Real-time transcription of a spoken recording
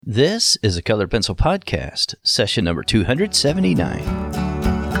This is a Colored Pencil Podcast, session number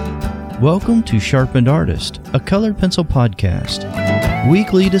 279. Welcome to Sharpened Artist, a Colored Pencil Podcast.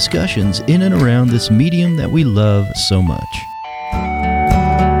 Weekly discussions in and around this medium that we love so much.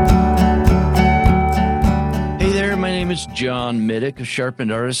 Hey there, my name is John Middick of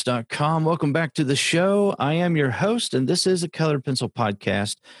SharpenedArtist.com. Welcome back to the show. I am your host, and this is a Colored Pencil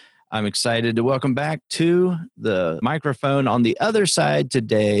Podcast. I'm excited to welcome back to the microphone on the other side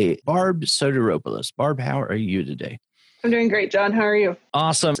today, Barb Soteropoulos. Barb, how are you today? I'm doing great, John. How are you?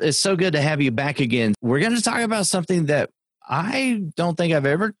 Awesome. It's so good to have you back again. We're going to talk about something that I don't think I've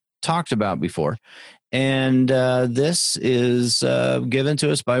ever talked about before. And this is given to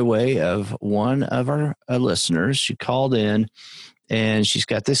us by way of one of our listeners. She called in and she's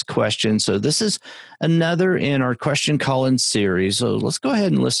got this question. So this is another in our question call-in series. So let's go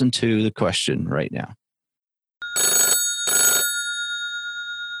ahead and listen to the question right now.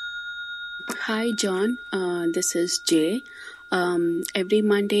 Hi, John. This is Jay. Every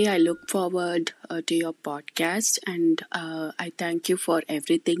Monday, I look forward to your podcast, and I thank you for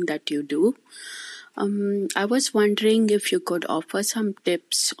everything that you do. I was wondering if you could offer some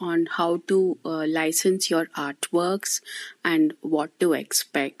tips on how to license your artworks and what to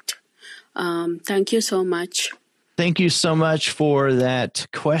expect. Thank you so much. Thank you so much for that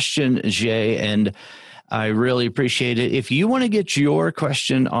question, Jay, and I really appreciate it. If you want to get your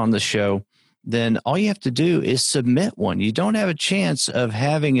question on the show, then all you have to do is submit one. You don't have a chance of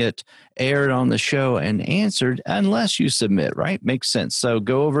having it aired on the show and answered unless you submit, right? Makes sense. So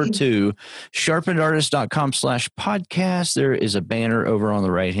go over to sharpenedartist.com/podcast. There is a banner over on the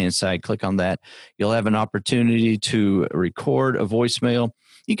right-hand side. Click on that. You'll have an opportunity to record a voicemail.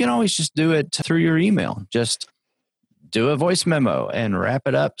 You can always just do it through your email. Just do a voice memo and wrap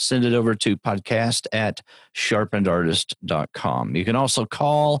it up. Send it over to podcast@sharpenedartist.com. You can also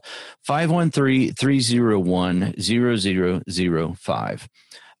call 513-301-0005.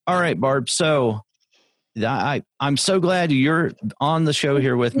 All right, Barb. So I'm so glad you're on the show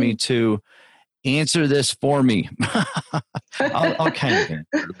here with me to answer this for me. I'll kind of answer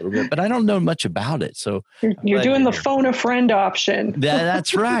it a little bit, but I don't know much about it. So you're doing the phone a friend option.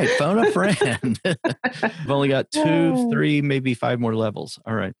 That's right. Phone a friend. I've only got 2, 3, maybe 5 more levels.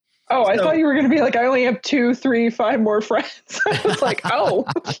 All right. Oh, I thought you were going to be like, I only have 2, 3, 5 more friends. I was like, oh.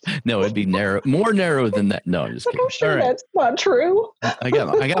 No, it'd be more narrow than that. No, I'm just kidding. I'm sure that's not true. I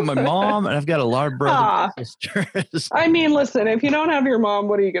got my mom, and I've got a lot of brothers and sisters. I mean, listen, if you don't have your mom,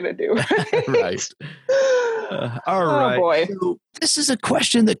 what are you going to do? Right. All right. Oh, boy. So this is a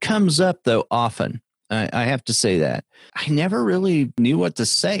question that comes up, though, often. I have to say that. I never really knew what to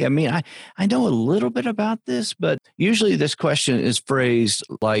say. I mean, I know a little bit about this, but usually this question is phrased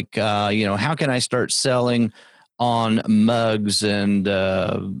like, how can I start selling on mugs and,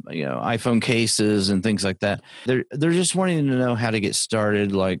 iPhone cases and things like that? They're just wanting to know how to get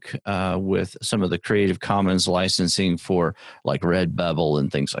started, like with some of the Creative Commons licensing for like Redbubble and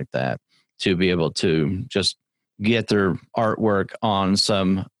things like that, to be able to just get their artwork on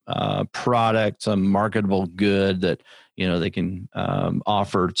some product, some marketable good that, they can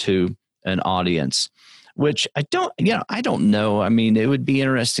offer to an audience, which I don't know. I mean, it would be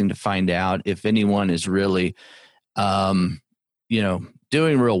interesting to find out if anyone is really, doing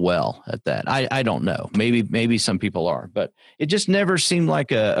real well at that. I don't know. Maybe some people are, but it just never seemed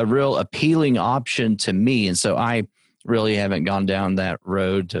like a real appealing option to me. And so I really haven't gone down that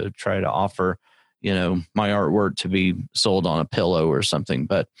road to try to offer my artwork to be sold on a pillow or something.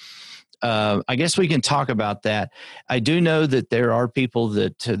 But I guess we can talk about that. I do know that there are people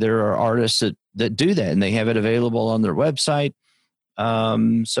there are artists that do that, and they have it available on their website.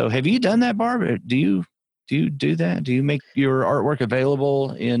 So have you done that, Barb? Do you do that? Do you make your artwork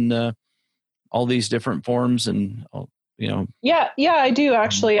available in all these different forms and, Yeah, I do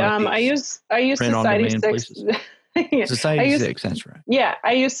actually. I use Society6. Yeah. Society6, that's right. Yeah,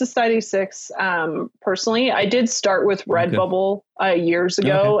 I use Society6 personally. I did start with Redbubble years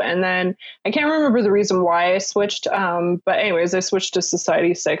ago, and then I can't remember the reason why I switched. But anyways, I switched to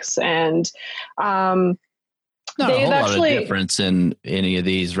Society6, and not a whole lot of difference in any of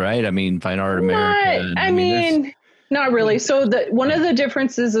these, right? I mean, Fine Art America. Not really. So one of the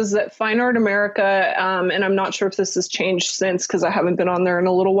differences is that Fine Art America, and I'm not sure if this has changed since because I haven't been on there in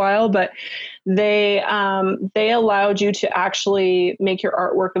a little while, but they allowed you to actually make your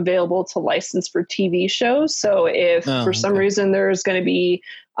artwork available to license for TV shows. So if for some reason there's going to be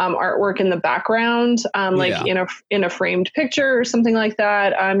artwork in the background, in a framed picture or something like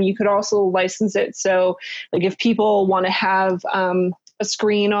that, you could also license it. So like if people want to have a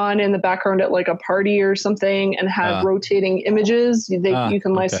screen on in the background at like a party or something and have rotating images, you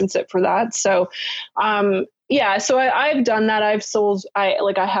can license it for that. So, yeah, so I've done that. I've sold, I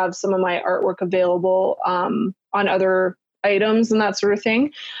have some of my artwork available on other items and that sort of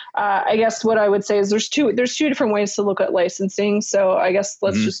thing. I guess what I would say is there's two different ways to look at licensing. So I guess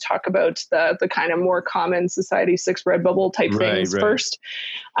let's just talk about the kind of more common Society 6 Redbubble type things first.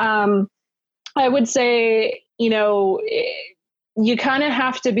 I would say, you kind of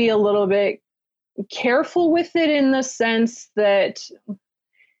have to be a little bit careful with it in the sense that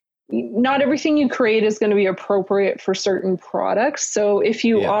not everything you create is going to be appropriate for certain products. So if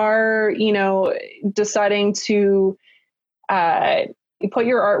you are, deciding to you put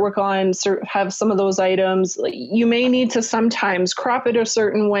your artwork on, have some of those items, you may need to sometimes crop it a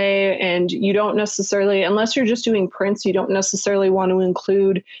certain way, and you don't necessarily, unless you're just doing prints, you don't necessarily want to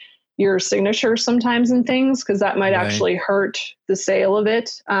include your signature sometimes in things, because that might actually hurt the sale of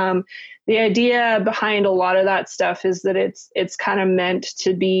it. The idea behind a lot of that stuff is that it's kind of meant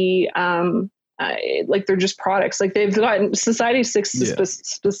to be like they're just products. Like they've gotten Society 6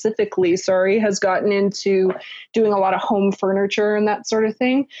 specifically, has gotten into doing a lot of home furniture and that sort of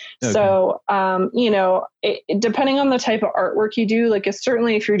thing. Okay. So, depending on the type of artwork you do, like it's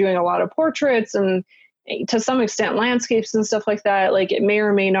certainly if you're doing a lot of portraits and to some extent landscapes and stuff like that, like it may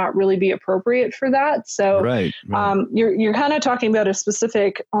or may not really be appropriate for that. So, you're kind of talking about a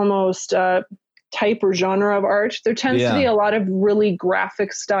specific almost type or genre of art. There tends to be a lot of really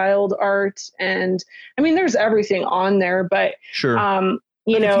graphic styled art, and I mean there's everything on there, but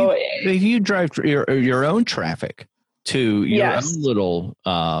if you drive your own traffic to your own little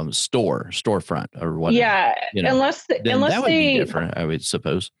storefront or whatever, unless that would be different, I would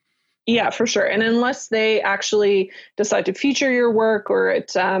suppose. Yeah, for sure. And unless they actually decide to feature your work or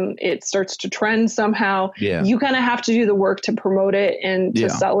it starts to trend somehow, you kind of have to do the work to promote it and to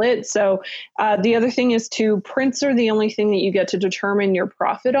sell it. So the other thing is prints are the only thing that you get to determine your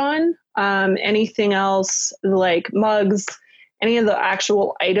profit on. Anything else like mugs, any of the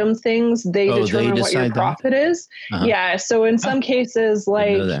actual item things, they determine what your profit is. Yeah. So in some cases,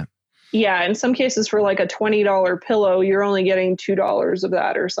 in some cases for like a $20 pillow, you're only getting $2 of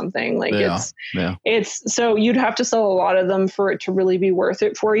that or something. Like it's so you'd have to sell a lot of them for it to really be worth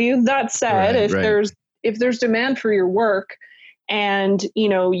it for you. That said, if there's demand for your work, and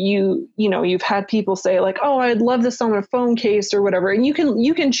you've had people say like, oh, I'd love this on a phone case or whatever, and you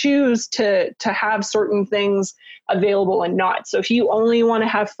can choose to have certain things available and not. So if you only want to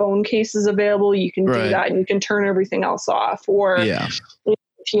have phone cases available, you can do that, and you can turn everything else off. Or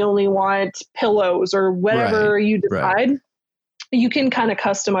if you only want pillows or whatever you decide, you can kind of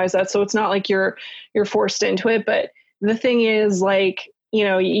customize that. So it's not like you're forced into it. But the thing is, like,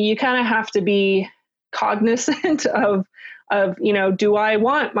 you kind of have to be cognizant of, do I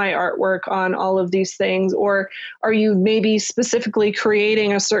want my artwork on all of these things? Or are you maybe specifically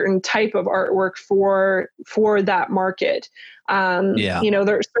creating a certain type of artwork for that market? There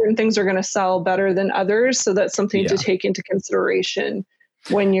are certain things are going to sell better than others. So that's something to take into consideration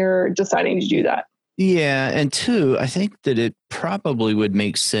when you're deciding to do that. Yeah. And two, I think that it probably would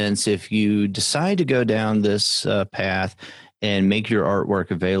make sense if you decide to go down this path and make your artwork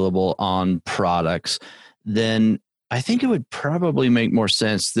available on products, then I think it would probably make more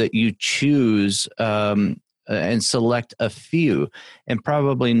sense that you choose and select a few and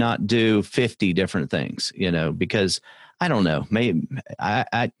probably not do 50 different things, because I don't know, maybe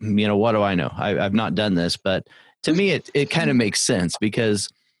what do I know? I've not done this, but to me, it kind of makes sense because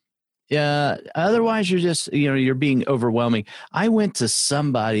otherwise you're just, you're being overwhelming. I went to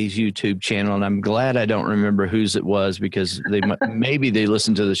somebody's YouTube channel, and I'm glad I don't remember whose it was because maybe they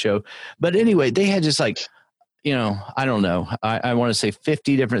listened to the show. But anyway, they had just like, I don't know. I want to say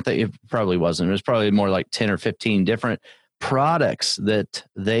 50 different things. It probably wasn't. It was probably more like 10 or 15 different products that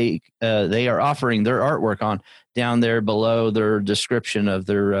they are offering their artwork on down there below their description of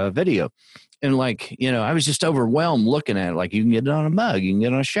their video. And I was just overwhelmed looking at it. Like you can get it on a mug, you can get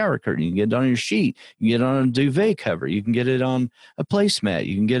it on a shower curtain, you can get it on your sheet, you can get it on a duvet cover, you can get it on a placemat,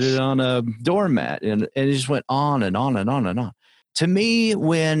 you can get it on a doormat, and it just went on and on and on and on. To me,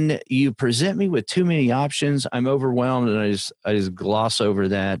 when you present me with too many options, I'm overwhelmed, and I just gloss over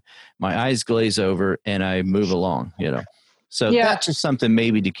that. My eyes glaze over, and I move along. So that's just something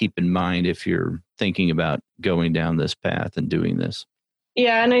maybe to keep in mind if you're thinking about going down this path and doing this.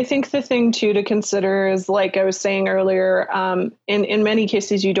 Yeah, and I think the thing too to consider is, like I was saying earlier, in many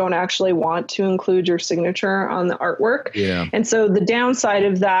cases you don't actually want to include your signature on the artwork. Yeah. And so the downside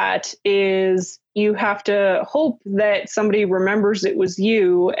of that is you have to hope that somebody remembers it was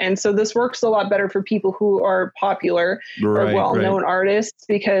you. And so this works a lot better for people who are popular or well-known artists,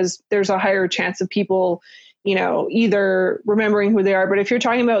 because there's a higher chance of people, either remembering who they are. But if you're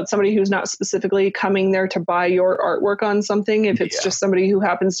talking about somebody who's not specifically coming there to buy your artwork on something, if it's just somebody who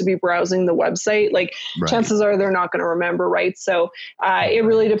happens to be browsing the website, like chances are they're not going to remember. Right. So it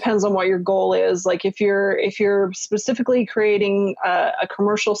really depends on what your goal is. Like if you're specifically creating a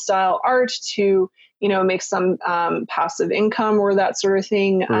commercial style art to, make some passive income or that sort of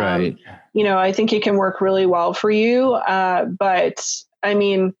thing, I think it can work really well for you. But I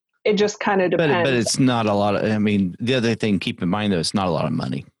mean, it just kind of depends. But it's not a lot of, the other thing, keep in mind though, it's not a lot of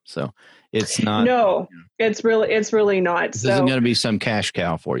money. So it's not. No, it's really not. This isn't going to be some cash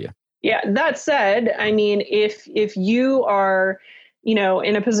cow for you. Yeah. That said, I mean, if you are,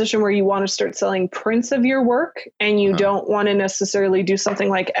 in a position where you want to start selling prints of your work and you don't want to necessarily do something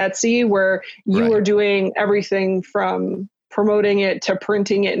like Etsy, where you are doing everything from promoting it to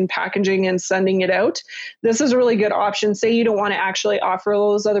printing it and packaging and sending it out, this is a really good option. Say you don't want to actually offer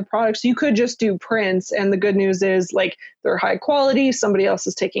those other products, you could just do prints. And the good news is, like, they're high quality, somebody else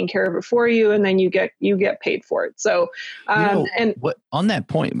is taking care of it for you, and then you get paid for it. So, and what, on that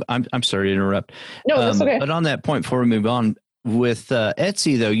point, I'm sorry to interrupt. No, that's okay. But on that point, before we move on, with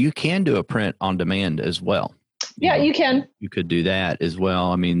Etsy though, you can do a print on demand as well. You can. You could do that as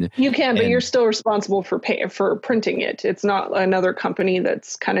well. I mean, you can, but you're still responsible for printing it. It's not another company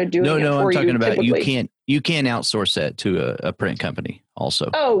that's kind of doing it for you. No, I'm talking about typically. you can outsource that to a print company also.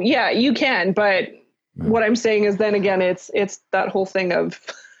 Oh yeah, you can. But what I'm saying is, then again, it's that whole thing of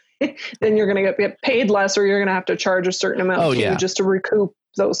then you're going to get paid less, or you're going to have to charge a certain amount just to recoup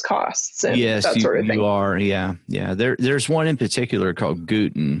those costs and that sort of thing. You are. Yeah. There's one in particular called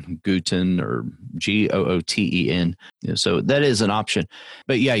Gooten or Gooten. So that is an option,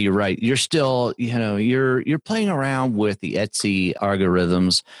 but yeah, you're right. You're still, you're playing around with the Etsy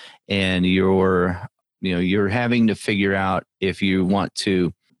algorithms, and you're having to figure out if you want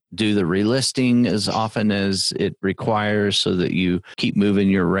to do the relisting as often as it requires, so that you keep moving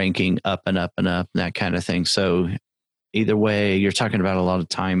your ranking up and up and up and that kind of thing. So either way, you're talking about a lot of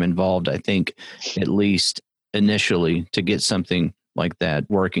time involved, I think, at least initially, to get something like that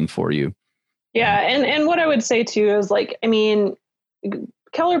working for you. Yeah. And what I would say too is, like, I mean,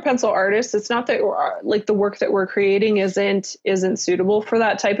 Keller Pencil artists, it's not that like the work that we're creating isn't suitable for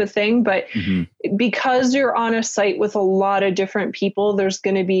that type of thing, but because you're on a site with a lot of different people, there's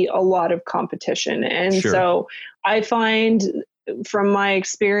going to be a lot of competition. And so I find, from my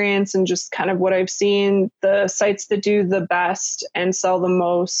experience and just kind of what I've seen, the sites that do the best and sell the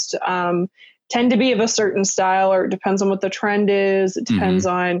most tend to be of a certain style, or it depends on what the trend is. It depends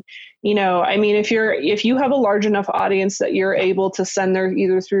on, I mean, if you have a large enough audience that you're able to send there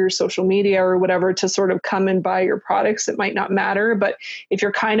either through your social media or whatever to sort of come and buy your products, it might not matter. But if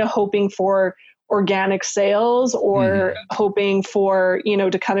you're kind of hoping for organic sales, or hoping for,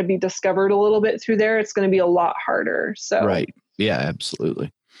 to kind of be discovered a little bit through there, it's going to be a lot harder. So, right. Yeah,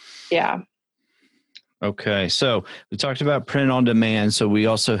 absolutely. Yeah. Okay. So we talked about print on demand. So we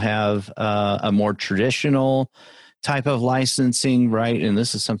also have a more traditional type of licensing, right? And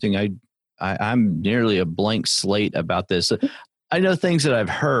this is something I'm nearly a blank slate about this. I know things that I've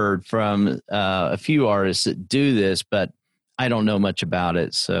heard from a few artists that do this, but I don't know much about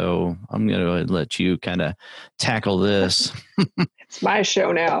it. So I'm going to let you kind of tackle this. It's my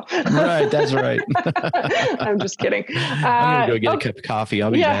show now. Right. That's right. I'm just kidding. I'm going to go get a cup of coffee.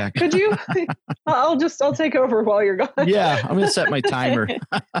 I'll be back. Could you? I'll take over while you're gone. Yeah. I'm going to set my timer.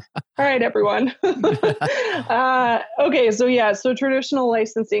 All right, everyone. Okay. So traditional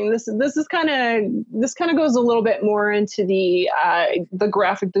licensing, this kind of goes a little bit more into the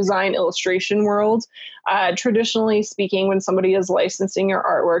graphic design illustration world. Traditionally speaking, when somebody is licensing your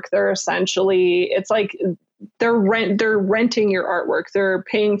artwork, they're essentially, it's like they're renting your artwork. They're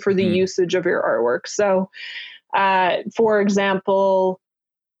paying for the usage of your artwork. So, for example,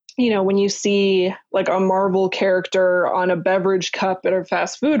 when you see like a Marvel character on a beverage cup at a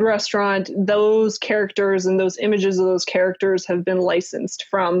fast food restaurant, those characters and those images of those characters have been licensed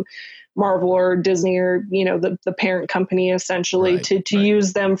from Marvel or Disney or, the parent company, essentially, to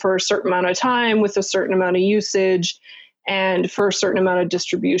use them for a certain amount of time with a certain amount of usage and for a certain amount of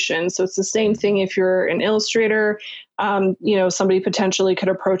distribution. So it's the same thing if you're an illustrator. Somebody potentially could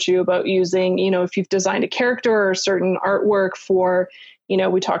approach you about using, if you've designed a character or a certain artwork for,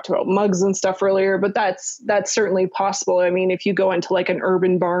 we talked about mugs and stuff earlier, but that's certainly possible. I mean, if you go into like an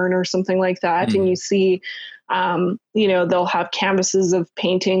urban barn or something like that and you see, they'll have canvases of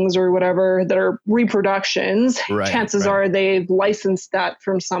paintings or whatever that are reproductions. Chances are they've licensed that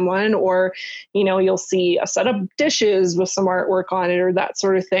from someone, or, you'll see a set of dishes with some artwork on it or that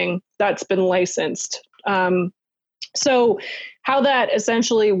sort of thing that's been licensed. So how that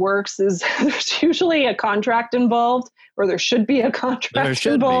essentially works is there's usually a contract involved, or there should be a contract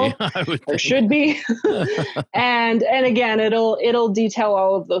involved. There should be. And again, it'll detail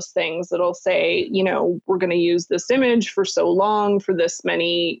all of those things. It'll say, we're going to use this image for so long for this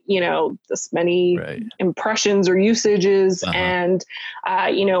many impressions or usages, and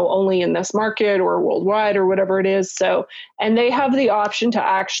only in this market or worldwide or whatever it is. So, and they have the option to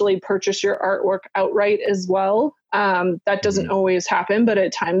actually purchase your artwork outright as well. That doesn't always happen, but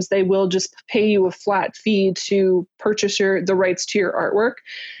at times they will just pay you a flat fee to purchase the rights to your artwork.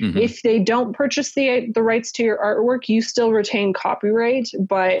 If they don't purchase the rights to your artwork, you still retain copyright,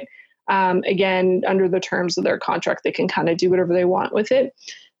 but again, under the terms of their contract, they can kind of do whatever they want with it.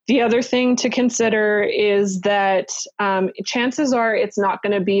 The other thing to consider is that chances are it's not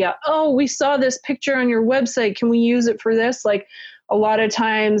going to be we saw this picture on your website, can we use it for this? Like, a lot of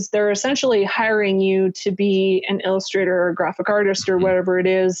times they're essentially hiring you to be an illustrator or a graphic artist or whatever it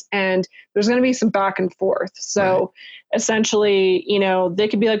is. And there's going to be some back and forth. So essentially, they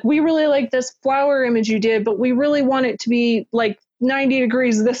could be like, we really like this flower image you did, but we really want it to be like 90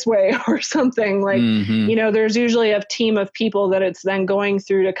 degrees this way or something. Like, there's usually a team of people that it's then going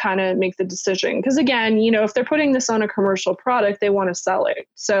through to kind of make the decision. Because again, if they're putting this on a commercial product, they want to sell it.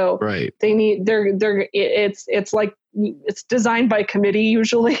 So they need, it's like, it's designed by committee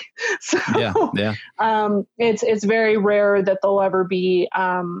usually. So it's very rare that there'll ever be,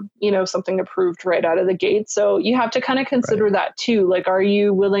 something approved right out of the gate. So you have to kind of consider that too. Like, are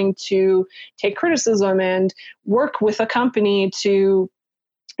you willing to take criticism and work with a company to,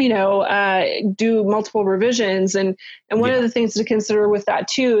 do multiple revisions? And one of the things to consider with that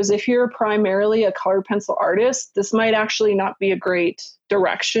too, is if you're primarily a colored pencil artist, this might actually not be a great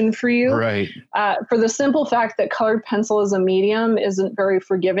direction for you. For the simple fact that colored pencil as a medium isn't very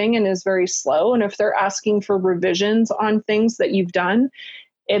forgiving and is very slow. And if they're asking for revisions on things that you've done,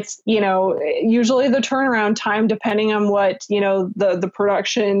 it's, usually the turnaround time, depending on what, the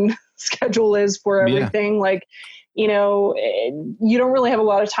production schedule is for everything, like, you don't really have a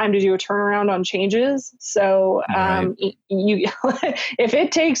lot of time to do a turnaround on changes. So you if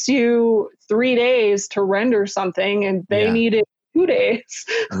it takes you 3 days to render something and they need it 2 days.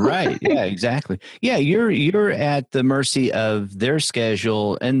 Yeah, exactly. Yeah. You're at the mercy of their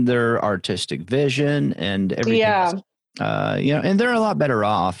schedule and their artistic vision and everything else. And they're a lot better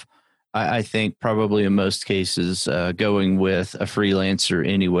off, I think, probably in most cases, going with a freelancer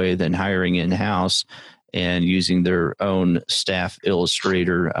anyway than hiring in-house and using their own staff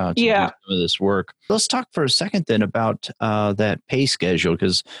illustrator to do some of this work. Let's talk for a second then about that pay schedule,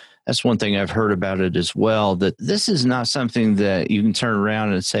 because that's one thing I've heard about it as well, that this is not something that you can turn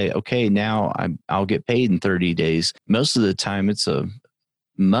around and say, okay, now I'll get paid in 30 days. Most of the time it's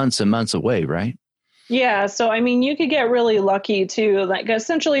months and months away, right? Yeah. So, I mean, you could get really lucky too. Like,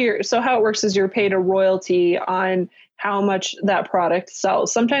 essentially, so how it works is you're paid a royalty on how much that product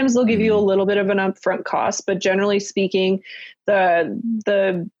sells. Sometimes they'll give you a little bit of an upfront cost, but generally speaking,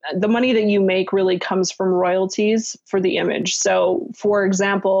 the money that you make really comes from royalties for the image. So, for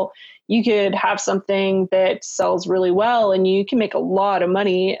example, you could have something that sells really well and you can make a lot of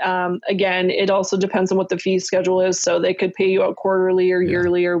money. Again, it also depends on what the fee schedule is. So they could pay you out quarterly or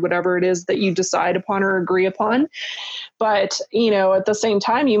yearly or whatever it is that you decide upon or agree upon. But, at the same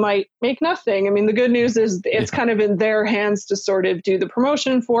time, you might make nothing. I mean, the good news is it's kind of in their hands to sort of do the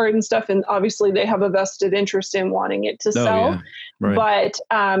promotion for it and stuff. And obviously they have a vested interest in wanting it to sell. But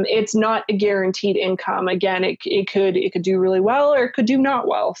it's not a guaranteed income. Again, it could do really well or it could do not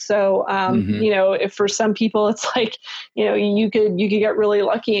well. So, if for some people it's like, you could get really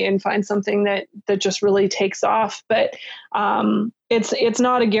lucky and find something that just really takes off. But it's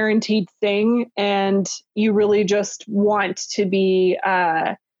not a guaranteed thing. And you really just want to be,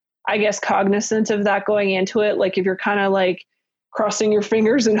 cognizant of that going into it. Like, if you're kind of like crossing your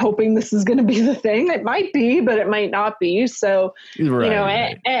fingers and hoping this is going to be the thing, it might be, but it might not be. So,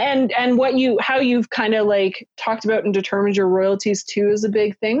 and how you've kind of like talked about and determined your royalties too is a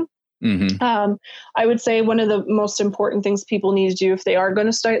big thing. I would say one of the most important things people need to do if they are going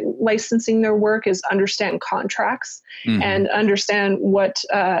to start licensing their work is understand contracts and understand what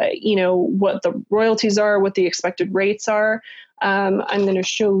the royalties are, what the expected rates are. I'm going to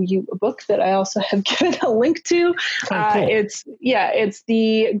show you a book that I also have given a link to. Cool. It's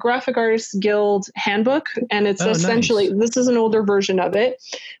the Graphic Artists Guild Handbook, and it's essentially, nice. this is an older version of it,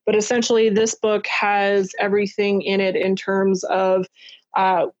 but essentially this book has everything in it in terms of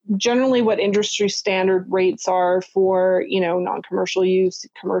generally what industry standard rates are for, non-commercial use,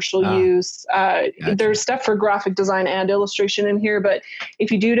 commercial use. Gotcha. There's stuff for graphic design and illustration in here, but if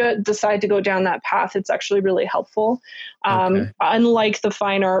you do decide to go down that path, it's actually really helpful. Unlike the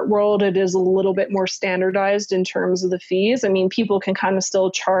fine art world, it is a little bit more standardized in terms of the fees. I mean, people can kind of still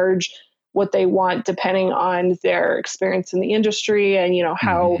charge what they want depending on their experience in the industry and,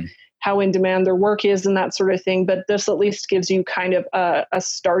 how in demand their work is and that sort of thing. But this at least gives you kind of a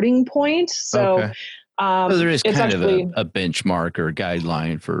starting point. So, so there is kind of a benchmark or a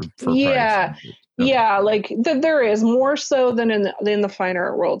guideline for yeah. pricing. Yeah, like there is more so than in the fine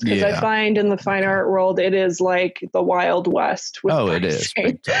art world, because I find in the fine art world it is like the Wild West. With it is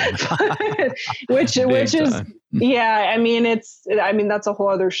big time. which is time. I mean that's a whole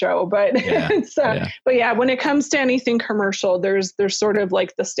other show, but but yeah, when it comes to anything commercial, there's sort of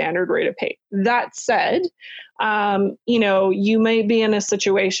like the standard rate of pay. That said, you may be in a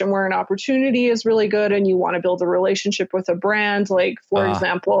situation where an opportunity is really good and you want to build a relationship with a brand. Like, for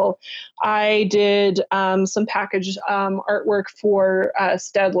example, I did some package artwork for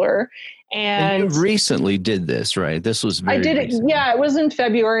Stedler. And you recently did this, right? This was very I did recent. it. Yeah, it was in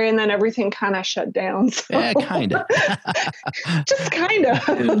February, and then everything kind of shut down. So. Yeah, kind of. Just kind of.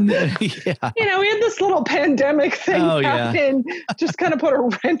 Yeah. We had this little pandemic thing happen. Just kind of put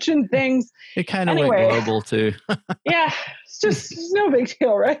a wrench in things. It kind of went global too. Yeah, it's no big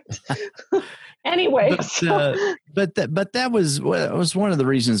deal, right? Anyway, but that was one of the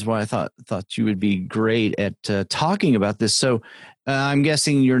reasons why I thought you would be great at talking about this. So I'm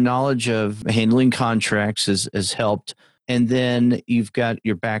guessing your knowledge of handling contracts has helped, and then you've got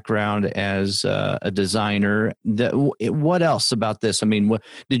your background as a designer. What else about this? I mean,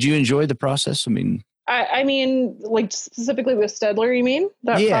 did you enjoy the process? I mean, like specifically with Stedler, you mean?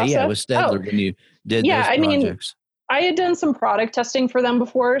 Yeah, with Stedler when you did those projects. I had done some product testing for them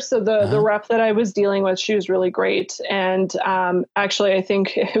before. So the rep that I was dealing with, she was really great. And actually, I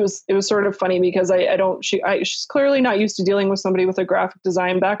think it was sort of funny because she's clearly not used to dealing with somebody with a graphic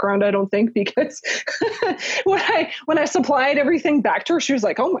design background, I don't think, because when I supplied everything back to her, she was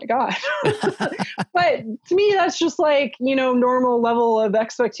like, oh my God. But to me, that's just like, normal level of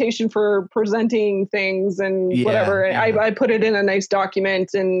expectation for presenting things and whatever. Yeah. I put it in a nice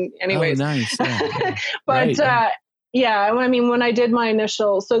document and anyways. Oh, nice. Yeah. But yeah, I mean, when I did my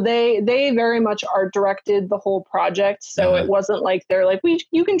initial, so they very much art directed the whole project. So it wasn't like they're like,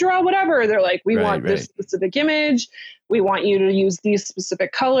 you can draw whatever. They're like, we want this specific image. We want you to use these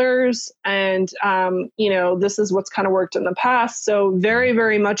specific colors. And, this is what's kind of worked in the past. So very,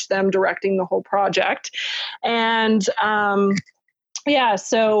 very much them directing the whole project. And,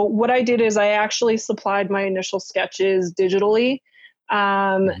 so what I did is I actually supplied my initial sketches digitally.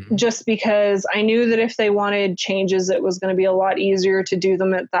 Just because I knew that if they wanted changes, it was going to be a lot easier to do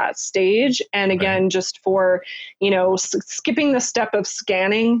them at that stage. And again, just for, skipping the step of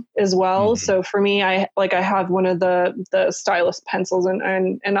scanning as well. So for me, I have one of the stylus pencils and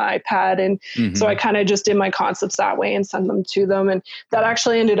an iPad. And so I kind of just did my concepts that way and send them to them. And that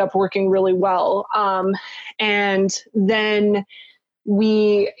actually ended up working really well. And then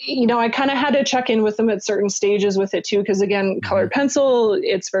I kind of had to check in with them at certain stages with it too, because again, colored pencil,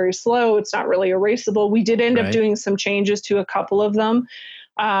 it's very slow. It's not really erasable. We did end up doing some changes to a couple of them.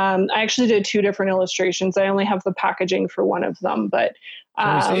 I actually did 2 different illustrations. I only have the packaging for one of them, but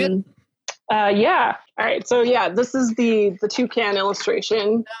yeah. All right. So yeah, this is the toucan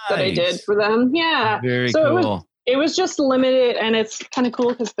illustration that I did for them. Yeah. Very cool. It was just limited, and it's kind of cool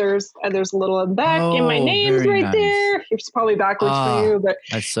because there's a little back and my name's right there. It's probably backwards for you, but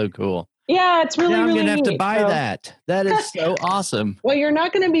that's so cool. Yeah, it's really, really neat. I'm going to have to buy that. That is so awesome. Well, you're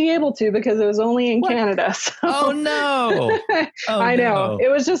not going to be able to because it was only in Canada. So. Oh, no. I know. It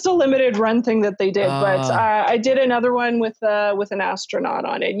was just a limited run thing that they did. But I did another one with an astronaut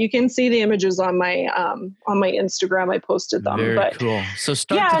on it. You can see the images on my Instagram. I posted them. Very cool. So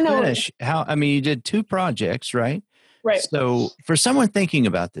start to finish, you did 2 projects, right? Right. So for someone thinking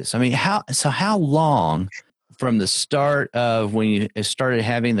about this, how long from the start of when you started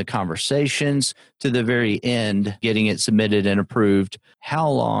having the conversations to the very end, getting it submitted and approved, how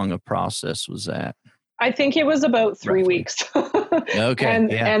long a process was that? I think it was about 3 weeks. Okay.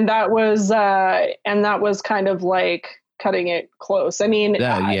 And that was kind of like cutting it close. I mean,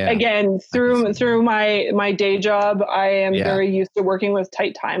 again, through my day job, I am very used to working with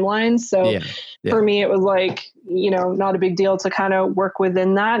tight timelines. So for me, it was like, not a big deal to kind of work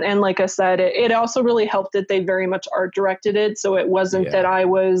within that. And like I said, it also really helped that they very much art directed it. So it wasn't that I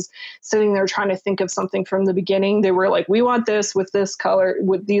was sitting there trying to think of something from the beginning. They were like, we want this with this color,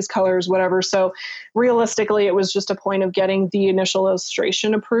 with these colors, whatever. So realistically, it was just a point of getting the initial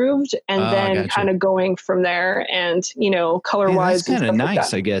illustration approved and then kind of going from there. And, color wise, that's kind of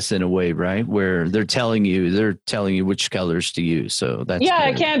nice, I guess, in a way, right? Where they're telling you which colors to use. So that's good.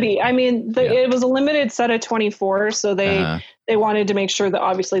 It can be. I mean, it was a limited set of 24, so they wanted to make sure that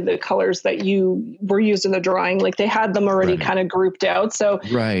obviously the colors that you were used in the drawing, like they had them already kind of grouped out. So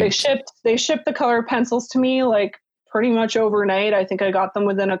they shipped the color pencils to me like pretty much overnight. I think I got them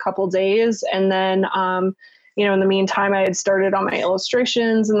within a couple days, and then in the meantime, I had started on my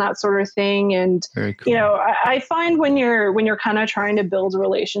illustrations and that sort of thing. And, very cool. I find when you're kind of trying to build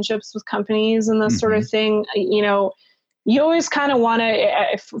relationships with companies and this sort of thing, you always kind of want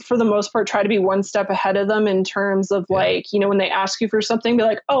to, for the most part, try to be one step ahead of them in terms of like, when they ask you for something, be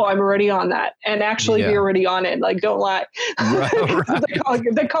like, oh, I'm already on that. And actually be already on it. Like, don't lie. Right.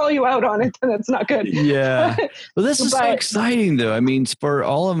 They call you out on it, then it's not good. Yeah. Well, this is so exciting, though. I mean, for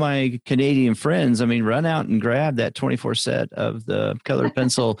all of my Canadian friends, run out and grab that 24 set of the color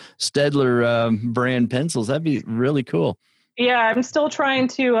pencil Staedtler brand pencils. That'd be really cool. Yeah, I'm still trying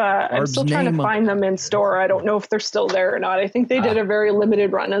to find them in store. I don't know if they're still there or not. I think they did a very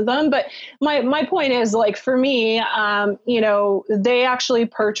limited run of them. But my point is, like, for me, they actually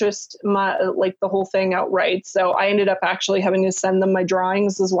purchased the whole thing outright. So I ended up actually having to send them my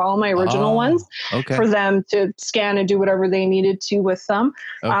drawings as well, my original ones, for them to scan and do whatever they needed to with them.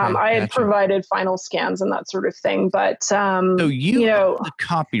 I had provided final scans and that sort of thing. But so you own the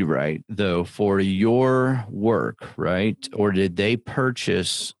copyright, though, for your work, right? Or did they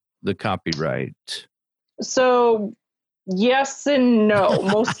purchase the copyright? So yes and no.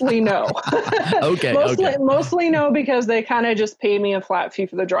 Mostly no. Mostly no, because they kind of just paid me a flat fee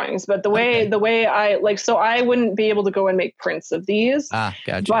for the drawings. But the way I wouldn't be able to go and make prints of these.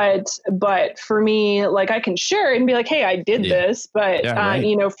 Gotcha. But for me, like, I can share it and be like, hey, I did this. But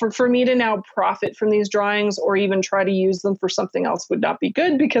for me to now profit from these drawings or even try to use them for something else would not be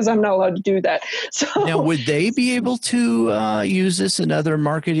good, because I'm not allowed to do that. So now, would they be able to use this in other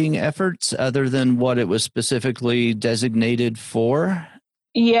marketing efforts other than what it was specifically designated for?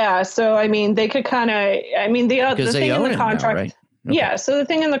 Yeah. So, they could kind of, the thing in the contract. Now, right? Okay. Yeah. So the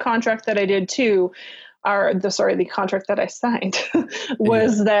thing in the contract that I did too, the contract that I signed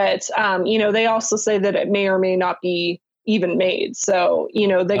was that, they also say that it may or may not be even made. So,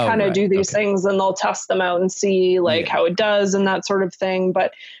 they kind of do these things and they'll test them out and see how it does and that sort of thing.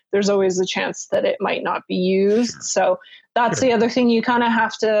 But there's always a chance that it might not be used. So that's the other thing you kind of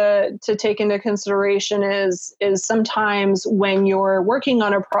have to take into consideration is sometimes when you're working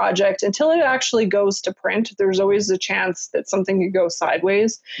on a project, until it actually goes to print, there's always a chance that something could go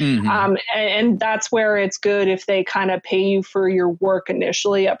sideways. And that's where it's good if they kind of pay you for your work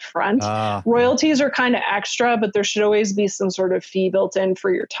initially up front. Royalties are kind of extra, but there should always be some sort of fee built in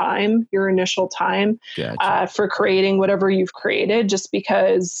for your time, your initial time, for creating whatever you've created, just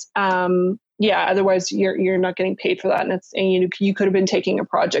because otherwise you're not getting paid for that, and you could have been taking a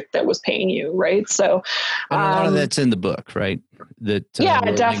project that was paying you, right? So and a lot of that's in the book, right? That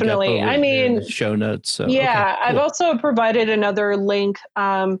we'll definitely. The show notes. So, cool. I've also provided another link.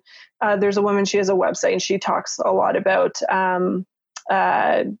 There's a woman; she has a website, and she talks a lot about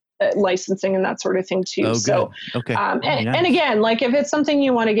licensing and that sort of thing too. And again, like, if it's something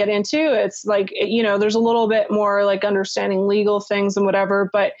you want to get into, it's like, there's a little bit more like understanding legal things and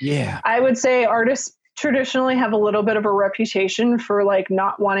whatever, but I would say artists traditionally have a little bit of a reputation for like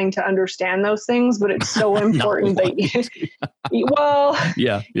not wanting to understand those things, but it's so important that no,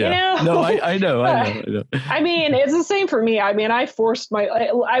 I know. It's the same for me. I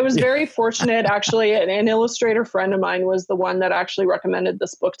was very fortunate, actually. An illustrator friend of mine was the one that actually recommended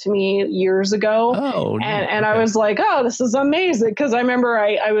this book to me years ago. I was like, oh, this is amazing. Cause I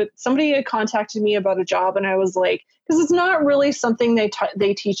remember somebody had contacted me about a job, and I was like, because it's not really something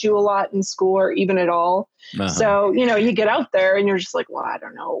they teach you a lot in school or even at all. So, you get out there and you're just like, well, I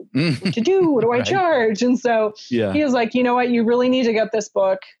don't know what to do. What do I charge? And so he was like, you know what, you really need to get this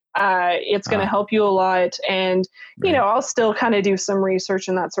book. It's going to help you a lot. And, I'll still kind of do some research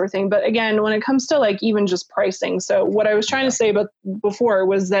and that sort of thing. But again, when it comes to like even just pricing. So what I was trying to say before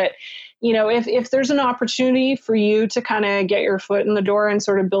was that, if there's an opportunity for you to kind of get your foot in the door and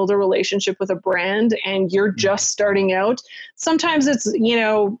sort of build a relationship with a brand, and you're just starting out, sometimes it's,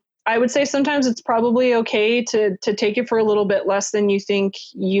 I would say sometimes it's probably okay to take it for a little bit less than you think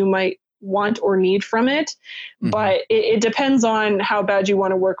you might want or need from it. But it depends on how bad you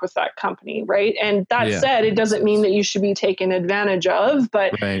want to work with that company, right? And that said, it doesn't mean that you should be taken advantage of.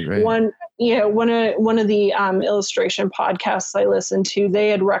 But one of the illustration podcasts I listened to, they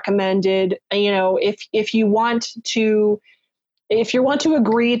had recommended, if you want to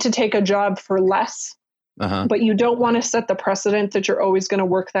agree to take a job for less, but you don't want to set the precedent that you're always going to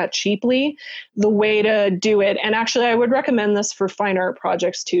work that cheaply, the way to do it. And actually, I would recommend this for fine art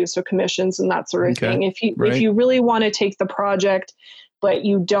projects too. So commissions and that sort of thing. If you really want to take the project, but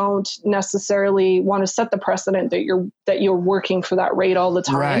you don't necessarily want to set the precedent that you're working for that rate all the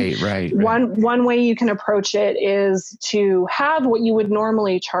time. Right. One way you can approach it is to have what you would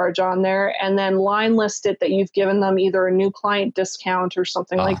normally charge on there, and then line list it that you've given them either a new client discount or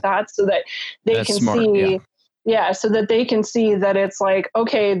something like that, so that they can see. Yeah, so that they can see that it's like,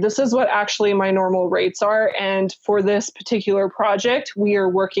 okay, this is what actually my normal rates are. And for this particular project, we are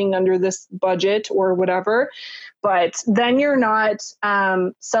working under this budget or whatever. But then you're not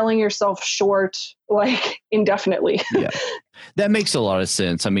selling yourself short like indefinitely. That makes a lot of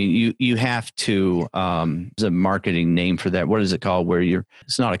sense. I mean, you have to, there's a marketing name for that. What is it called?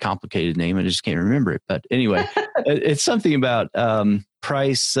 It's not a complicated name. I just can't remember it. But anyway, it's something about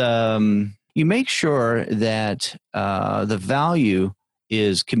price. You make sure that the value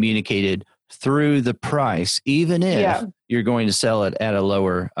is communicated through the price, even if you're going to sell it at a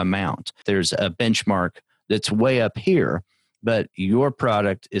lower amount. There's a benchmark that's way up here, but your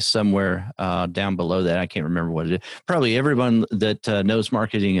product is somewhere down below that. I can't remember what it is. Probably everyone that knows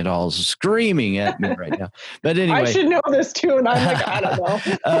marketing at all is screaming at me right now. But anyway, I should know this too, and I'm like, I don't know.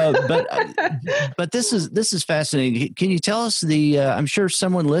 But this is fascinating. Can you tell us I'm sure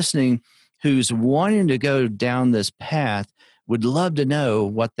someone listening who's wanting to go down this path would love to know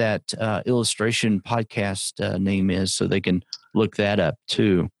what that illustration podcast name is, so they can look that up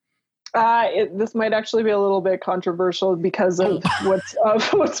too. This might actually be a little bit controversial because of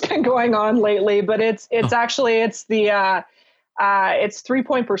what's been going on lately, but it's 3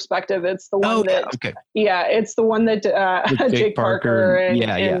 Point Perspective. It's the one it's the one that Jake Parker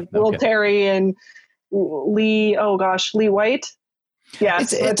and Will Terry and Lee White. Yeah,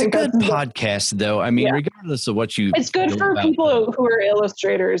 it's a good podcast, though. I mean, regardless of what you, it's good for people who are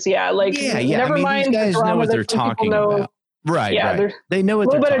illustrators. Never mind these guys the drama know what they're that talking about. Right. There's they know what a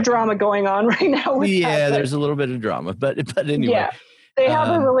little bit of drama going on right now. There's a little bit of drama, but anyway. Yeah, they have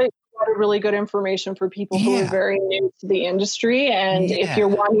a lot of really good information for people who are very new to the industry. And if you're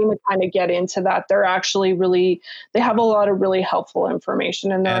wanting to kind of get into that, they're actually they have a lot of really helpful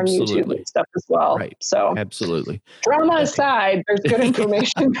information, and they're on YouTube and stuff as well. Right. So absolutely. Drama aside, there's good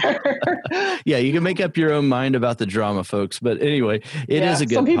information there. Yeah, you can make up your own mind about the drama, folks. But anyway, it is a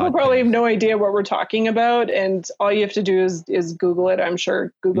good Some people podcast. probably have no idea what we're talking about, and all you have to do is Google it. I'm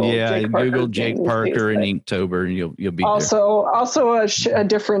sure Google Jake Parker and Inktober, and you'll be also a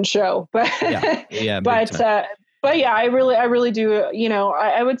different show. But I really do,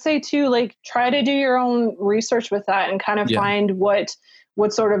 I would say too, like, try to do your own research with that and kind of find what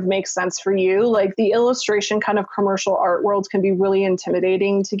sort of makes sense for you. Like, the illustration kind of commercial art world can be really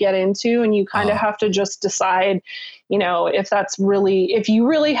intimidating to get into, and you kind of have to just decide, if you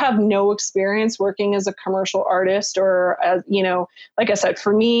really have no experience working as a commercial artist, or as, like I said,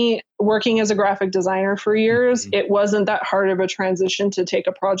 for me, working as a graphic designer for years, it wasn't that hard of a transition to take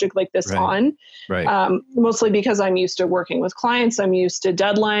a project like this on. Right. Mostly because I'm used to working with clients. I'm used to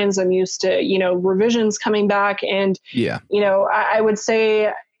deadlines. I'm used to, revisions coming back. And, I would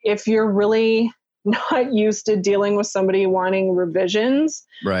say if you're really not used to dealing with somebody wanting revisions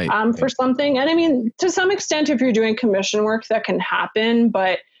for something, and I mean, to some extent, if you're doing commission work, that can happen.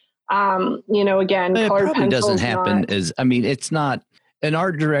 But, again, it colored probably doesn't happen not, it's not. An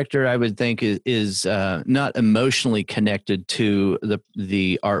art director, I would think, is not emotionally connected to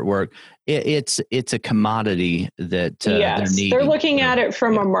the artwork. It's a commodity that they're needing. They're looking at it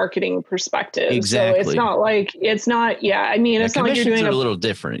from a marketing perspective. Exactly. So it's not like it's not like you're doing a little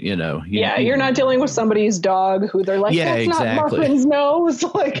different, you're not dealing with somebody's dog who they're like, that's not Muffin's nose.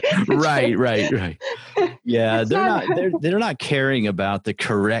 Like, right. Yeah, they're not caring about the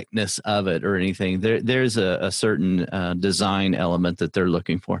correctness of it or anything. There's a certain design element that they're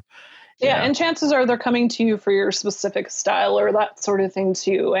looking for. Yeah, and chances are they're coming to you for your specific style or that sort of thing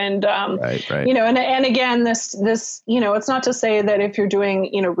too. And right. And again, this it's not to say that if you're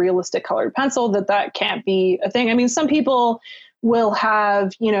doing realistic colored pencil that can't be a thing. I mean, some people will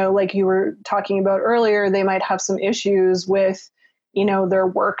have like you were talking about earlier, they might have some issues with their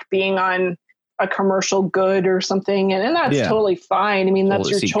work being on a commercial good or something. And that's totally fine. I mean, that's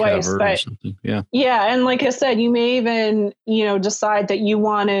your choice. But and like I said, you may even, decide that you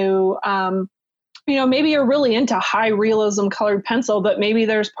want to, maybe you're really into high realism colored pencil, but maybe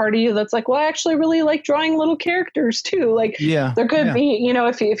there's part of you that's like, well, I actually really like drawing little characters too. Like there could be,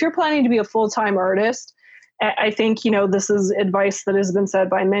 if you're planning to be a full-time artist, I think, this is advice that has been said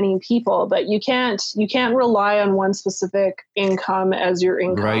by many people, but you can't rely on one specific income as your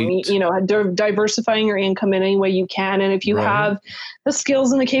income, right. Diversifying your income in any way you can. And if you have the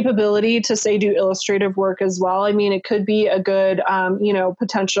skills and the capability to, say, do illustrative work as well, I mean, it could be a good,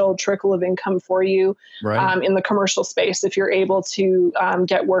 potential trickle of income for you in the commercial space if you're able to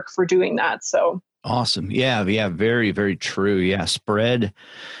get work for doing that. So. Awesome. Yeah. Very, very true. Yeah. Spread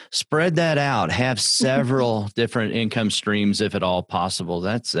that out. Have several different income streams, if at all possible.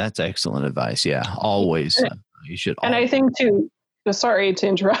 That's excellent advice. Yeah. Always. You should. And I think too, sorry to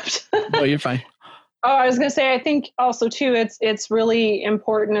interrupt. No, you're fine. Oh, I was going to say, I think also too, it's really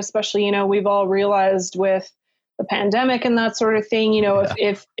important, especially, we've all realized with the pandemic and that sort of thing,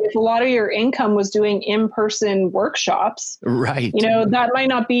 if a lot of your income was doing in-person workshops, right. That might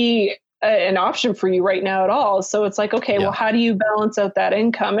not be an option for you right now at all. So it's like, okay, well, how do you balance out that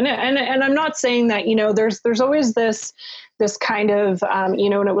income? And I'm not saying that, there's always this kind of, and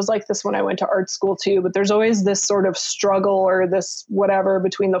it was like this when I went to art school too, but there's always this sort of struggle or this whatever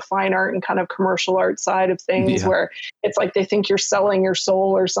between the fine art and kind of commercial art side of things where it's like they think you're selling your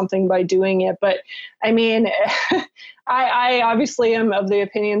soul or something by doing it. But I mean, I obviously am of the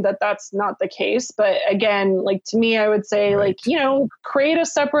opinion that that's not the case. But again, like to me, I would say create a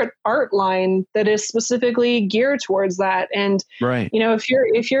separate art line that is specifically geared towards that. And,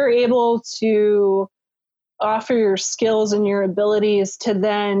 if you're able to offer your skills and your abilities to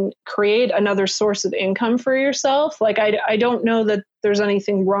then create another source of income for yourself, like I don't know that there's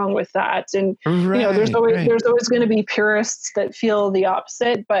anything wrong with that. And, there's always going to be purists that feel the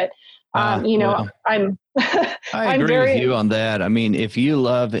opposite, but I agree with you on that. I mean, if you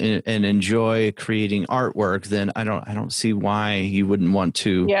love and enjoy creating artwork, then I don't see why you wouldn't want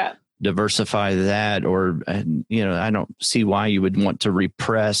to diversify that, or I don't see why you would want to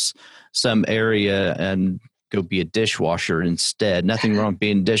repress some area and go be a dishwasher instead. Nothing wrong with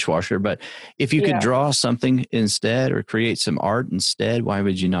being a dishwasher, but if you could draw something instead or create some art instead, why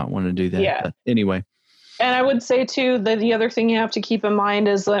would you not want to do that? Yeah. But anyway. And I would say, too, that the other thing you have to keep in mind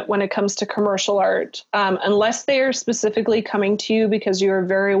is that when it comes to commercial art, unless they are specifically coming to you because you are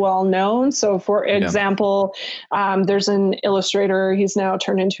very well known. So, for example, there's an illustrator. He's now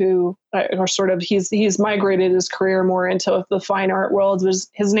turned into, he's migrated his career more into the fine art world.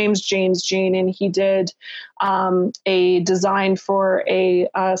 His name's James Jean, and he did a design for a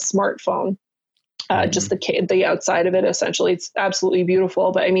smartphone. Just the outside of it, essentially. It's absolutely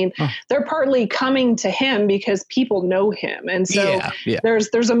beautiful. But I mean, they're partly coming to him because people know him. And so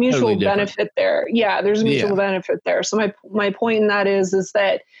there's a mutual benefit there. Yeah, there's a mutual benefit there. So my point in that is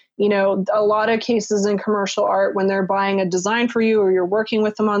that, a lot of cases in commercial art, when they're buying a design for you or you're working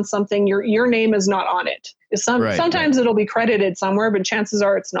with them on something, your name is not on it. Sometimes it'll be credited somewhere, but chances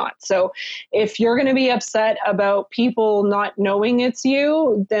are it's not. So if you're going to be upset about people not knowing it's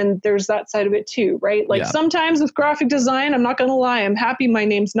you, then there's that side of it too, right? Like sometimes with graphic design, I'm not going to lie, I'm happy my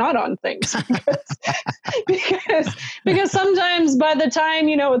name's not on things because sometimes by the time,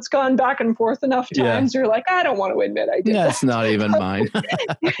 it's gone back and forth enough times, you're like, I don't want to admit I did that. That's not even mine.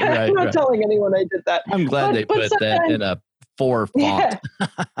 I'm not telling anyone I did that. I'm glad they put that in a 4 font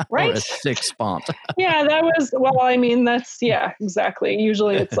or a 6 font. That was, well, I mean, that's, exactly.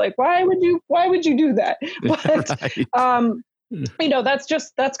 Usually it's like, why would you do that? But,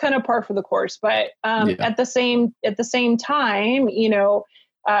 that's kind of par for the course. But at the same time,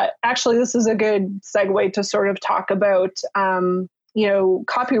 actually, this is a good segue to sort of talk about,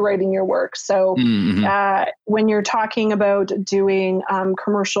 copywriting your work. So when you're talking about doing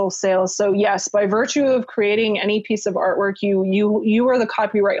commercial sales, so yes, by virtue of creating any piece of artwork, you are the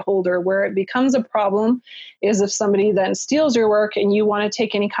copyright holder. Where it becomes a problem is if somebody then steals your work and you want to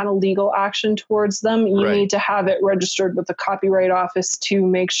take any kind of legal action towards them, you need to have it registered with the Copyright Office to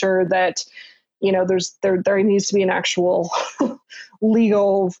make sure that there needs to be an actual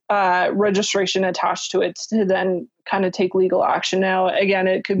legal registration attached to it to then kind of take legal action. Now, again,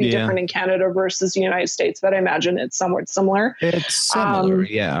 it could be different in Canada versus the United States, but I imagine it's somewhat similar. It's similar.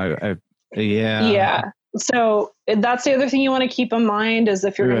 So that's the other thing you want to keep in mind is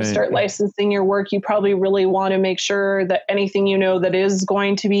if you're going to start licensing your work, you probably really want to make sure that anything that is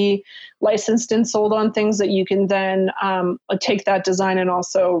going to be licensed and sold on things that you can then take that design and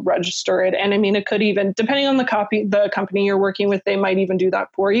also register it. And I mean, it could even, depending on the company you're working with, they might even do that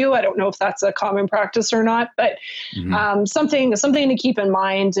for you. I don't know if that's a common practice or not, but something to keep in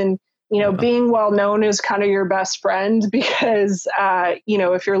mind. And being well known is kind of your best friend because,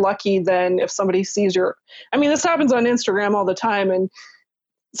 if you're lucky, then if somebody sees this happens on Instagram all the time, and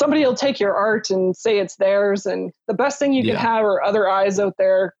somebody will take your art and say it's theirs. And the best thing you can have are other eyes out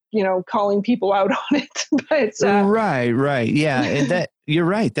there, calling people out on it. But right. Yeah. And that you're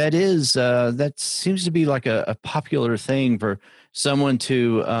right. That is, that seems to be like a popular thing for someone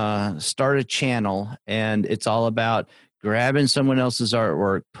to start a channel, and it's all about grabbing someone else's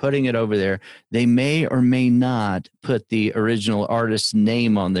artwork, putting it over there. They may or may not put the original artist's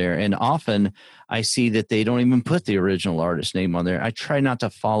name on there. And often I see that they don't even put the original artist's name on there. I try not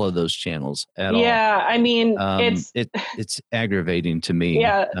to follow those channels at all. Yeah, I mean, it's aggravating to me.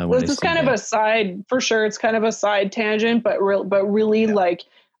 Yeah, this is kind of a side, for sure. It's kind of a side tangent, but really like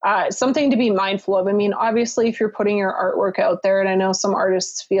something to be mindful of. I mean, obviously, if you're putting your artwork out there, and I know some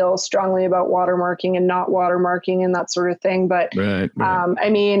artists feel strongly about watermarking and not watermarking and that sort of thing, but I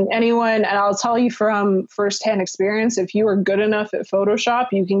mean, anyone, and I'll tell you from firsthand experience, if you are good enough at Photoshop,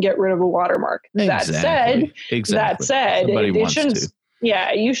 you can get rid of a watermark. That said, it shouldn't.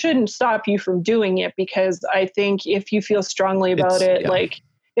 Yeah, you shouldn't stop you from doing it, because I think if you feel strongly about it, like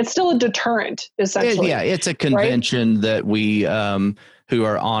it's still a deterrent, essentially. It's a convention that we who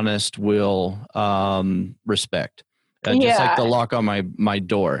are honest will respect. Just like the lock on my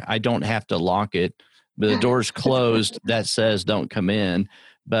door. I don't have to lock it, but the door's closed. That says don't come in.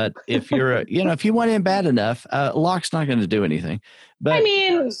 But if you're, if you want in bad enough, lock's not going to do anything. But I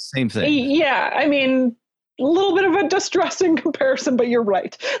mean, same thing. Yeah, I mean, a little bit of a distressing comparison, but you're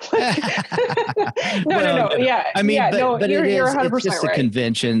right. No. Yeah. I mean, but you're 100% it's just right. a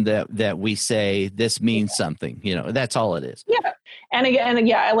convention that we say this means something, that's all it is. Yeah. And again,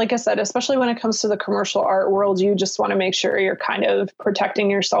 like I said, especially when it comes to the commercial art world, you just want to make sure you're kind of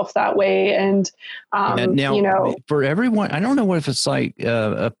protecting yourself that way. And, now, for everyone, I don't know what if it's like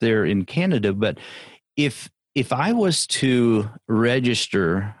up there in Canada, but if I was to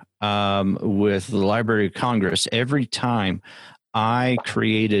register with the Library of Congress, every time I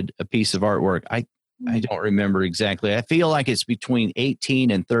created a piece of artwork, I don't remember exactly. I feel like it's between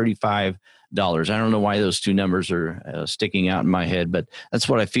 $18 and $35. I don't know why those two numbers are sticking out in my head, but that's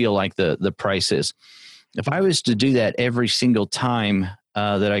what I feel like the price is. If I was to do that every single time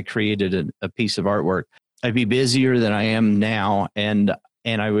that I created a piece of artwork, I'd be busier than I am now, and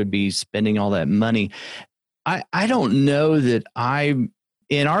I would be spending all that money. I don't know that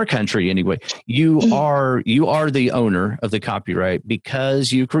in our country anyway, you are the owner of the copyright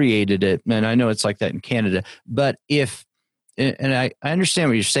because you created it. And I know it's like that in Canada, but I understand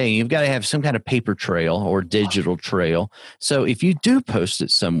what you're saying. You've got to have some kind of paper trail or digital trail. So if you do post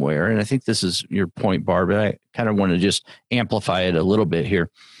it somewhere, and I think this is your point, Barb, but I kind of want to just amplify it a little bit here.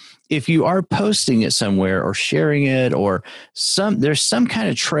 If you are posting it somewhere or sharing it or there's some kind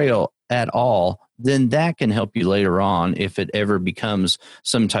of trail at all, then that can help you later on if it ever becomes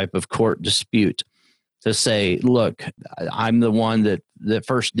some type of court dispute to say, look, I'm the one that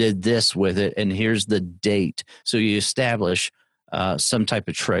first did this with it, and here's the date. So you establish some type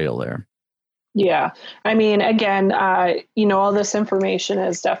of trail there. Yeah. I mean, again, all this information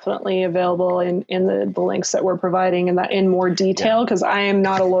is definitely available in the links that we're providing and that in more detail, because I am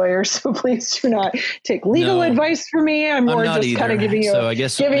not a lawyer. So please do not take legal advice from me. I'm more just kind of giving you, I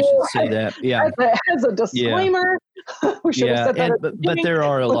guess I should say that. Yeah. As a disclaimer. We should have said that but there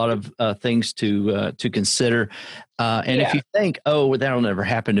are a lot of things to consider. If you think, oh, that'll never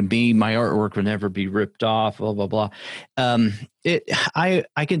happen to me, my artwork will never be ripped off, blah, blah, blah.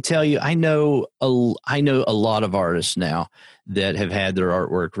 I can tell you, I know a lot of artists now that have had their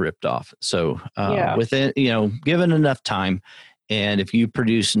artwork ripped off. So within, given enough time, and if you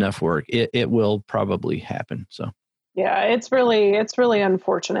produce enough work, it will probably happen. So. Yeah, it's really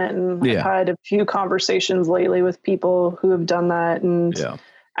unfortunate. And I've had a few conversations lately with people who have done that. And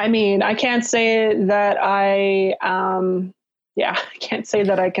I mean, I can't say that I can't say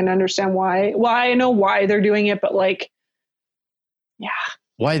that I can understand why. Well, I know why they're doing it, but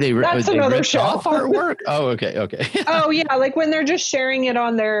Why they That's they another ripped show. off artwork? Oh, okay. Oh yeah, like when they're just sharing it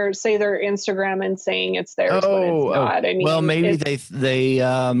on their Instagram and saying it's theirs when it's not. I mean, well, maybe they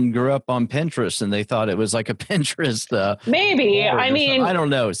grew up on Pinterest and they thought it was like a Pinterest. Maybe. I mean, I don't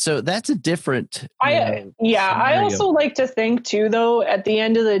know. So that's a different. I scenario. also like to think too, though, at the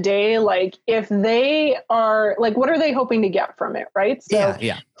end of the day, like if they are like, what are they hoping to get from it, right? So,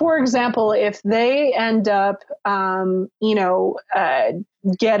 for example, if they end up,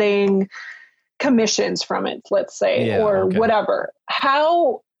 getting commissions from it, let's say, whatever,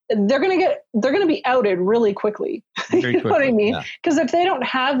 how they're going to be outed really quickly. You know what I mean? Because if they don't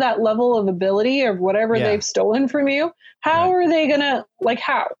have that level of ability of whatever they've stolen from you, how are they going to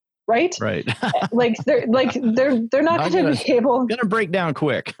how? Right. like they're not going to be able. Going to break down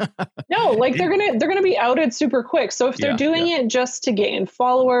quick. No, like they're gonna be outed super quick. So if they're doing it just to gain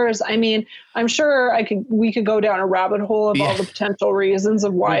followers, I mean, I'm sure we could go down a rabbit hole of all the potential reasons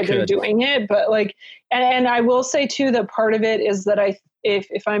of why they're doing it. But like, and I will say too that part of it is that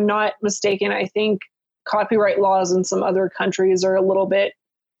if I'm not mistaken, I think copyright laws in some other countries are a little bit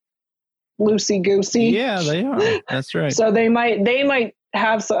loosey goosey. Yeah, they are. That's right. So they might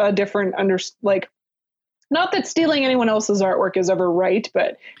have a different not that stealing anyone else's artwork is ever right,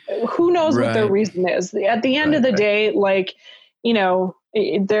 but who knows what their reason is. At the end of the day,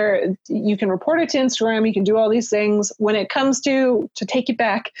 you can report it to Instagram, you can do all these things. When it comes to take it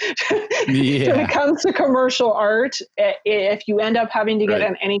back, when it comes to commercial art, if you end up having to get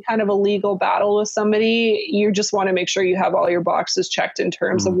in any kind of a legal battle with somebody, you just want to make sure you have all your boxes checked in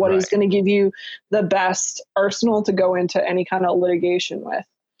terms of what is going to give you the best arsenal to go into any kind of litigation with.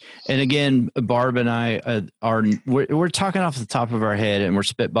 And again, Barb and I we're talking off the top of our head and we're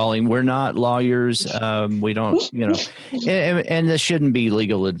spitballing. We're not lawyers. We don't, and this shouldn't be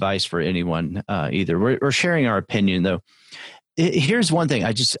legal advice for anyone either. We're sharing our opinion though. Here's one thing.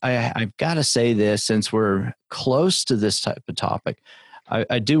 I've got to say this since we're close to this type of topic.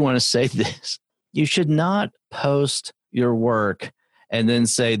 I do want to say this. You should not post your work and then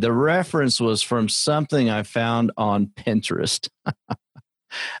say the reference was from something I found on Pinterest.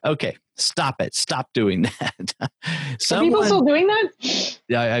 Okay, stop it. Stop doing that. Are people still doing that?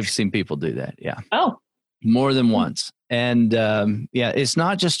 Yeah, I've seen people do that. Yeah. Oh. More than once. And it's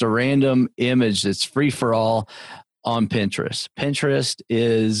not just a random image that's free for all on Pinterest. Pinterest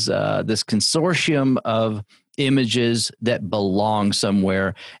is this consortium of images that belong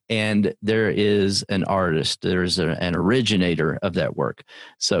somewhere, and there is an artist, there's an originator of that work.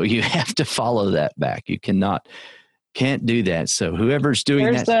 So you have to follow that back. You can't do that. So whoever's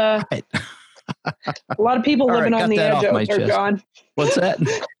doing that, stop it. A lot of people living on the edge out there, John. What's that?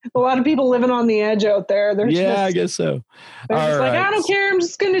 A lot of people living on the edge out there. I guess so. They're just like, I don't care. I'm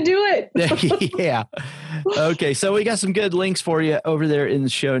just going to do it. Yeah. Okay. So we got some good links for you over there in the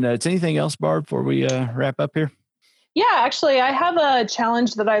show notes. Anything else, Barb, before we wrap up here? Yeah, actually, I have a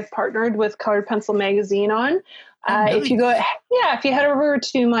challenge that I've partnered with Colored Pencil Magazine on. Nice. If you head over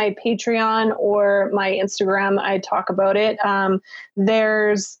to my Patreon or my Instagram, I talk about it.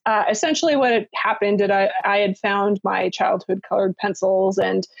 There's essentially what had happened. I had found my childhood colored pencils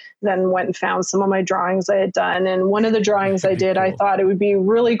and then went and found some of my drawings I had done. And one of the drawings I did, I thought it would be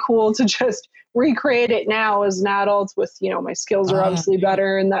really cool to just recreate it now as an adult with, my skills are obviously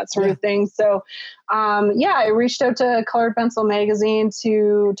better and that sort of thing. So, I reached out to Colored Pencil Magazine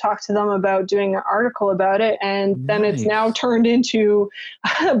to talk to them about doing an article about it. And then it's now turned into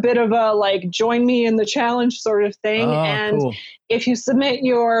a bit of a join me in the challenge sort of thing. Cool. If you submit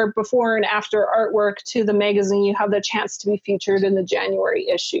your before and after artwork to the magazine, you have the chance to be featured in the January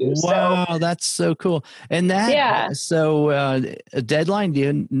issue. Wow, that's so cool. And so a deadline, do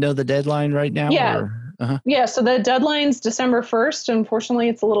you know the deadline right now? Yeah. Yeah, so the deadline's December 1st. Unfortunately,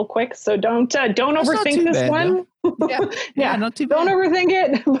 it's a little quick, so don't overthink this one. Not too bad. Don't overthink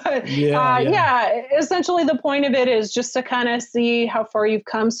it. But essentially the point of it is just to kind of see how far you've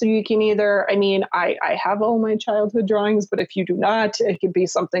come. So you can either, I have all my childhood drawings, but if you do not, it could be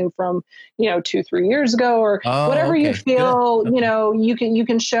something from 2-3 years ago or whatever you feel. You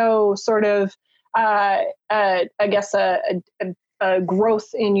can show sort of I guess a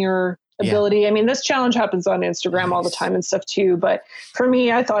growth in your ability. This challenge happens on Instagram all the time and stuff too. But for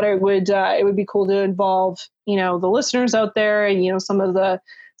me, I thought it would be cool to involve, the listeners out there and, some of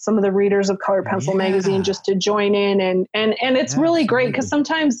the readers of Colored Pencil Magazine just to join in. And it's really great because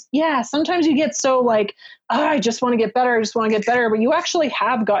sometimes you get so I just want to get better. I just want to get better. But you actually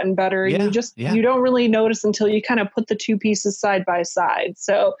have gotten better. Yeah, You don't really notice until you kind of put the two pieces side by side.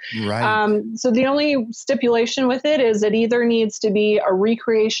 So, so the only stipulation with it is it either needs to be a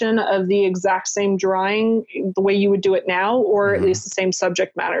recreation of the exact same drawing, the way you would do it now, or at least the same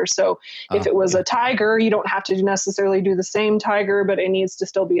subject matter. So if it was a tiger, you don't have to necessarily do the same tiger, but it needs to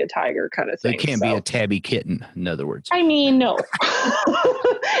still be a tiger kind of thing. It can't be a tabby kitten, in other words. I mean, no.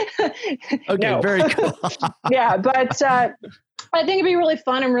 Okay, no. very cool. Yeah, but I think it'd be really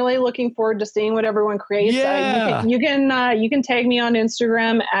fun. I'm really looking forward to seeing what everyone creates. Yeah. You can tag me on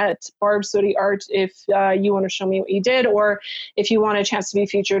Instagram at Barb Sody Art if you want to show me what you did, or if you want a chance to be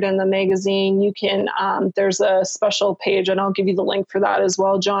featured in the magazine, you can. There's a special page, and I'll give you the link for that as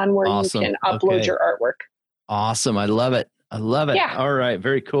well, John, where you can upload your artwork. Awesome. I love it. Yeah. All right.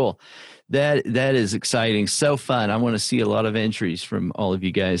 Very cool. That is exciting. So fun. I want to see a lot of entries from all of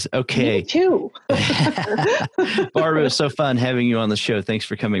you guys. Okay. Me too. Barbara, it was so fun having you on the show. Thanks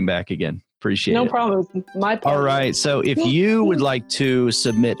for coming back again. Appreciate it. No problem. My pleasure. All right. So if you would like to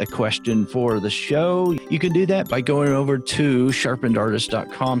submit a question for the show, you can do that by going over to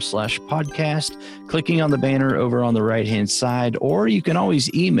sharpenedartist.com/podcast, clicking on the banner over on the right-hand side, or you can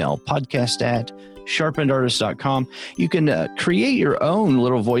always email podcast@sharpenedartist.com. You can create your own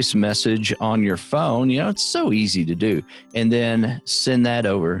little voice message on your phone. It's so easy to do. And then send that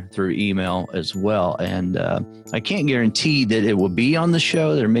over through email as well. And I can't guarantee that it will be on the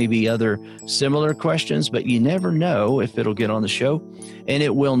show. There may be other similar questions, but you never know if it'll get on the show. And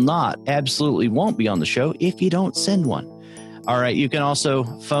it will not, absolutely won't be on the show if you don't send one. All right. You can also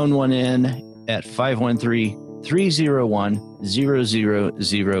phone one in at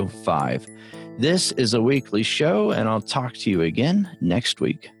 513-301-0005. This is a weekly show, and I'll talk to you again next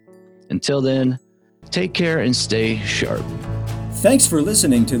week. Until then, take care and stay sharp. Thanks for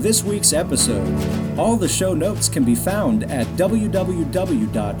listening to this week's episode. All the show notes can be found at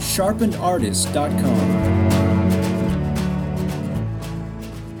www.sharpenedartist.com.